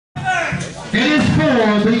It is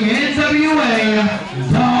for the NWA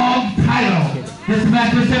Dog title. This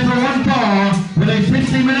match is set for one fall with a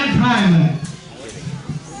 60-minute time limit.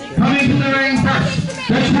 Coming to the ring first,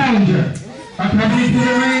 the challenger. Accompanied to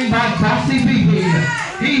the ring by Bossy BP.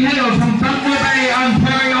 He hails from Thunder Bay,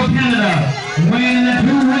 Ontario, Canada. Weighing in at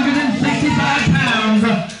 265 pounds,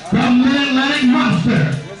 the Mid-Atlantic Monster,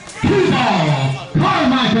 Cueball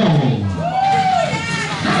Carmichael.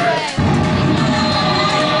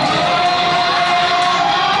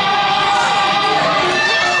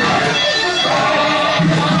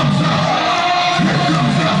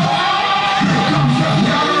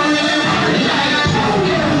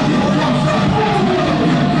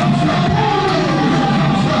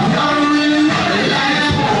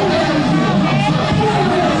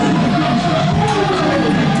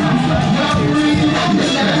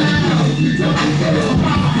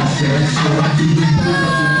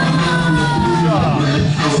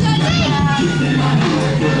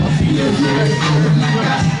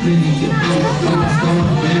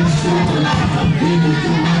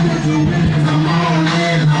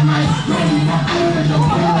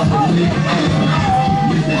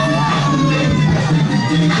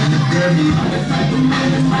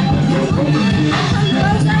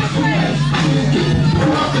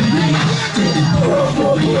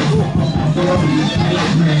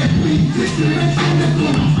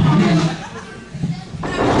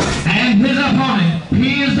 And his opponent,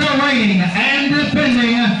 he is the reigning and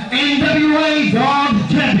defending NWA Dog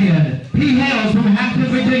Champion. He hails from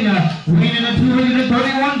Hampton, Virginia, weighing in at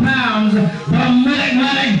 231 pounds, the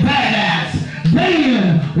Mid-Atlantic Badass,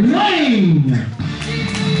 Damien.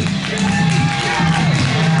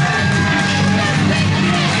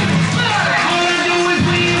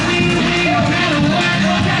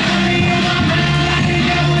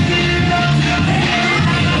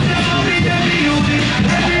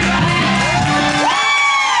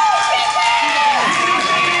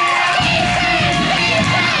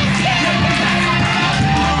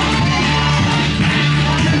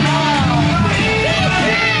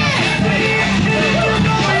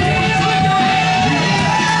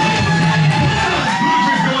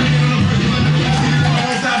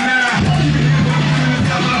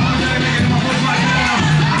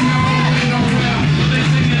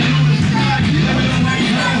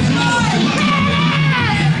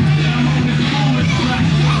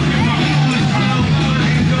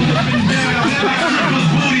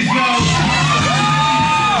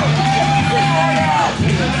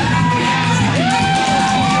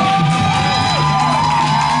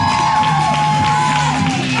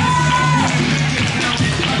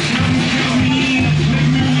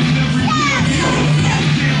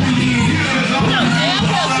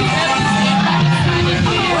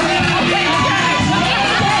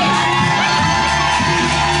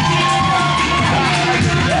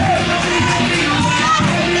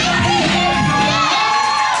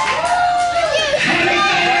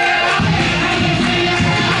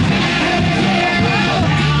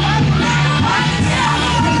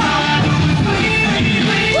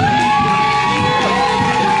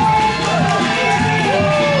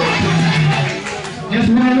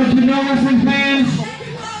 Wrestling fans,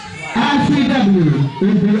 ICW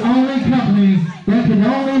is the only company that can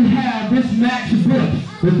only have this match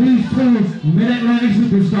booked with these two Mid-Atlantic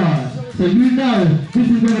superstars. So you know this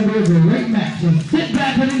is going to be a great match. So sit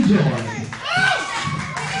back and enjoy.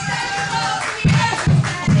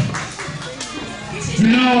 You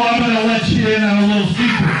know, I'm going to let you in on a little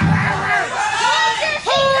secret.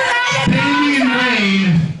 Damien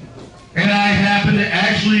Wayne and I happen to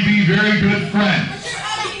actually be very good friends,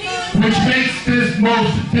 which makes this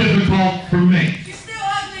most difficult for me.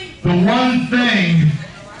 The one thing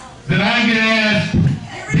that I'm going to ask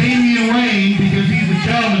Damien Wayne, because he's a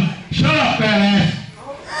gentleman, shut up, fat ass.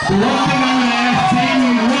 The one thing I'm going to ask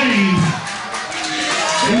Damien Wayne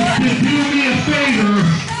is to do me a favor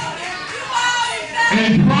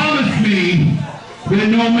and promise me that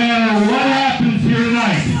no matter what happens here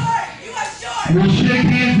tonight, we'll shake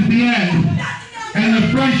hands at the end and the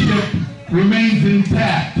friendship remains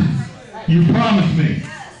intact. You promise me.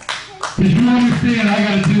 Because you understand I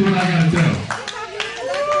gotta do what I gotta do.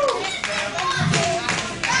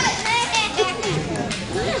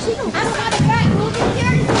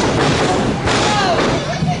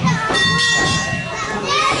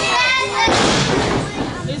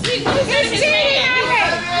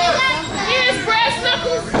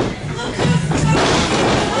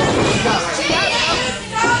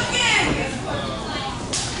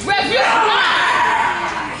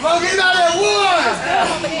 He's not at one!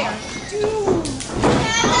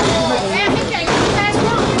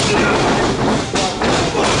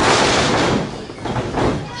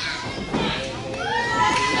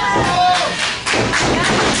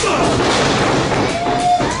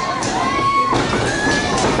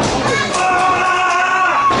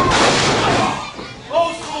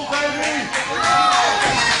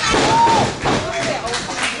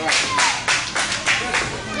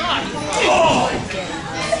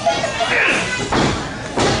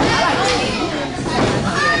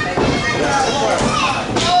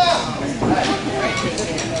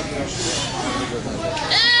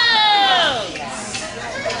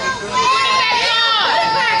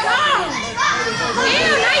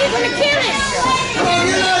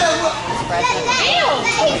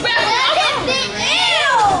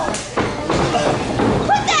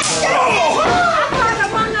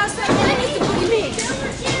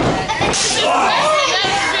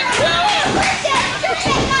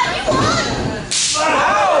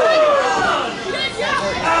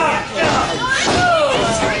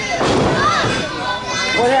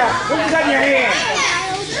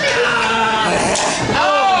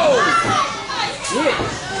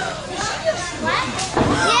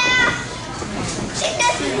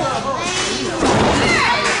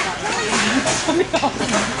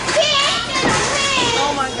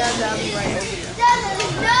 Oh my God, that'll be right over here.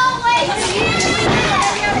 There's no way to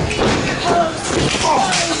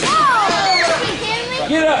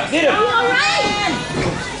Get up, get up. all right.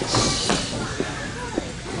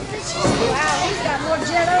 Wow, he's got more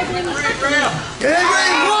jet opening. Get it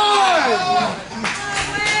ready. 1,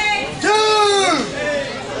 2,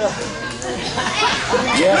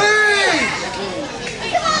 Yeah. 3,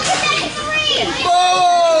 Come on, get that 3.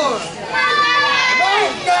 4.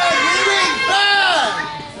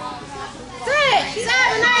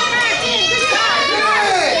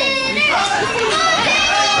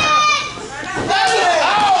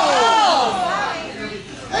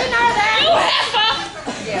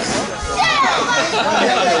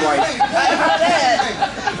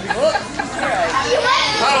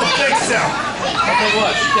 I don't think so. Okay,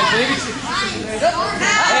 what? Maybe she...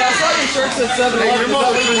 Hey, I saw your shirt said 7-Eleven. Is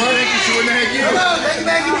that what you want? She wouldn't have you.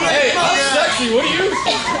 Hey, I'm sexy. What are you?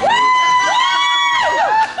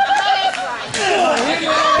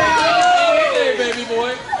 Hey, baby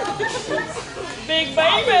boy. Big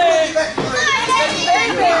baby.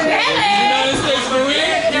 United States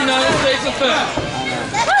Marine, United States of Fat.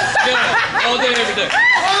 Yeah, all day, every day.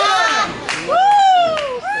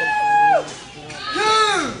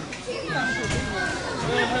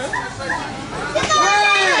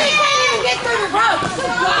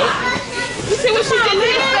 You see what she did to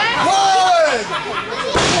his back? 1,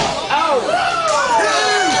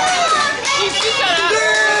 She got out.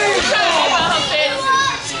 She got out of her face.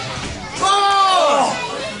 4,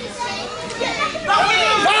 5,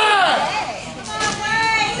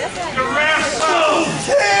 6,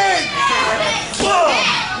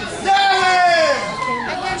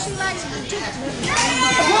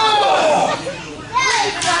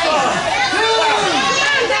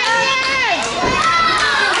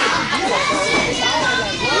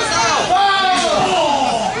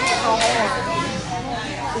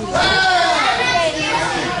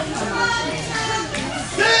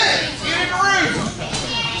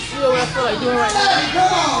 I feel like doing right now.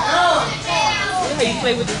 How you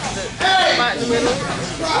play with the spot in the middle?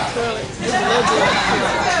 Curl it. It's a little bit.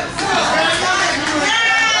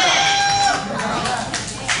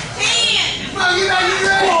 Come on, you ready?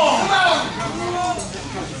 Come on.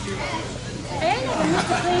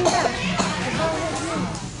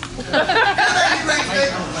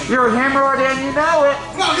 You're a hemorrhoid and you know it.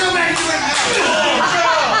 Come on, go back to it.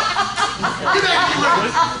 Get back to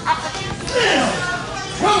it.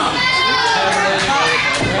 Come on.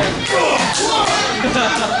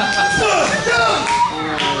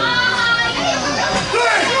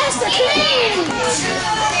 Mr. King.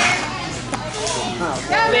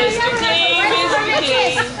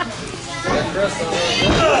 That dress on there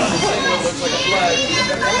looks like a flag.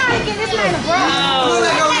 Somebody get this man a bra.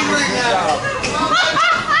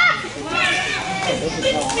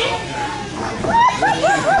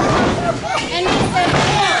 And he said,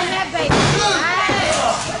 that baby.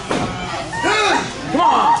 Come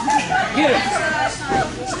on, get it.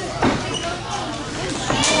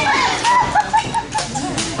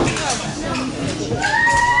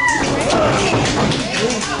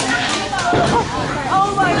 Oh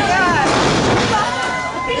my God.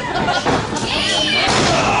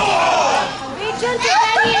 Be gentle,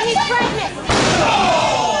 Daddy, and he's pregnant.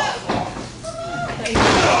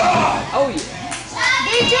 Oh yeah.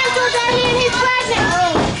 Be gentle, Daddy, and he's pregnant.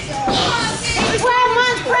 He's 12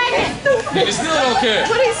 months pregnant. He still don't care.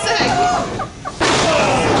 What did he say?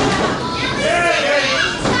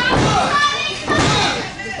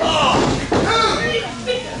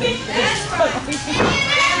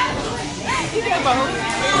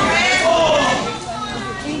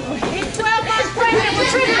 He's 12 months pregnant with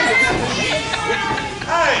triplets.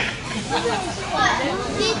 Hey! What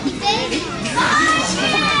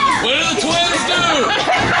do the twins do?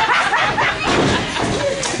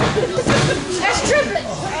 That's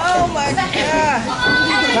triplets. Oh my God.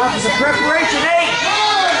 Time for some preparation, eh?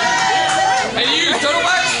 Hey, you use turtle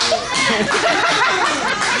wax?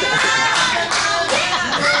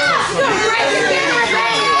 Break the camera,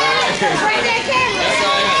 baby. Break that camera.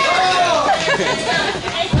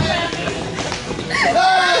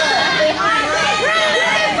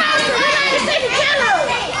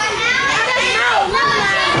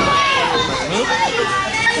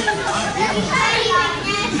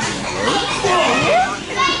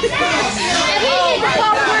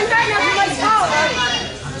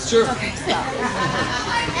 It's true.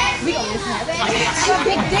 We gonna listen to that.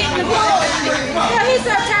 Big dick in the ball. Yeah, he's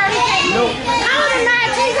so tired he can't move. Call him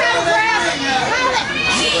 19, come grab him. Call it.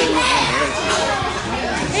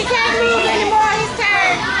 He can't move anymore, he's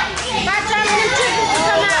tired. By the time them chickens to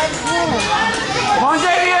come out. Come on,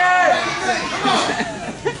 Damien!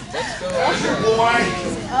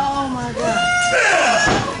 Oh my God.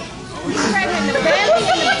 He's grabbing the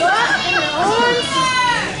belly, in the butt, in the arms.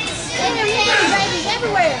 In them hands, babies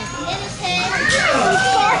everywhere.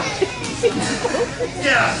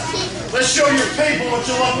 Yeah, let's show your people what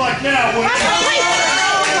you look like now. Will you?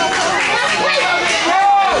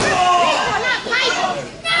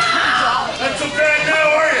 Not so bad now,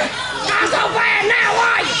 are you? Not so bad now,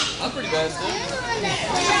 are you? I'm pretty bad still.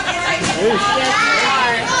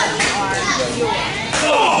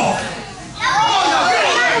 I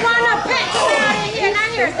don't want no pets out in here, and I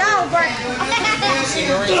hear a dog barking. See,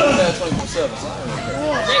 Marines do that 24/7. So I don't care.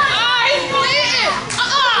 He's bleeding!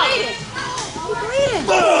 He's bleeding!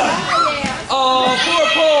 Oh, poor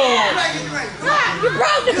Paul! You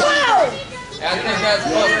broke the clothes! I think that's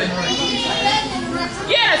busted.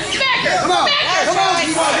 Yeah, smack her! Smack her! Come on,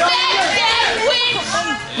 Smack that witch!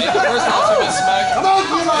 Yeah, the first time she been smacked. Come on,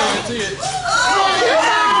 Guarantee it.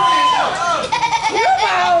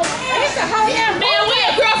 It's a whole damn man, where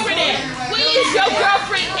your girlfriend at? Where is your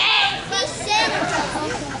girlfriend at?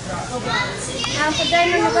 Time for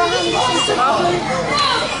Damien to go home and get some soup.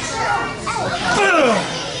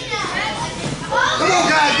 Come on,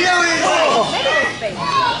 guys, get on in.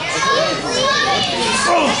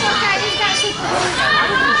 It's okay, he's got soup.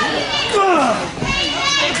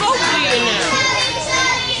 They both bleeding now.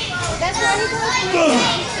 That's where he goes.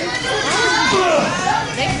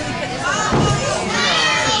 They really put this on.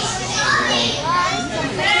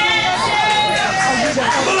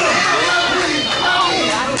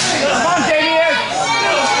 Come on, Damien.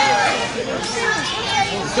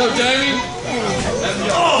 Let's go, Damien.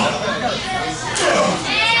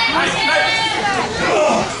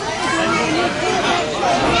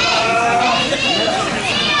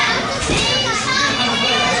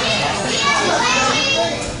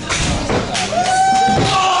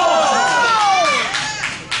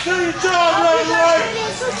 Good job, Leslie.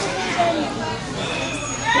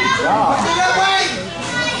 That way.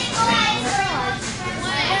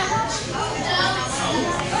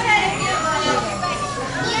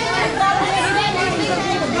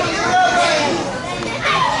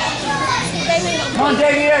 Come on,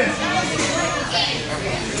 Damien.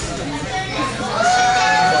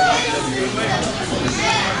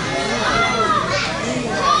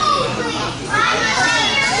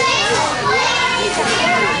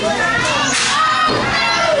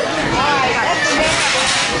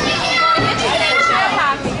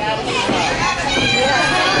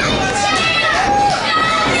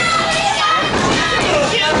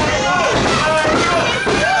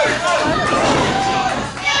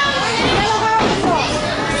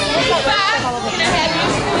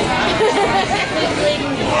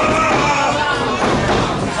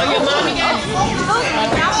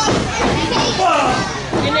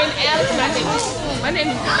 My name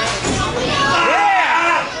is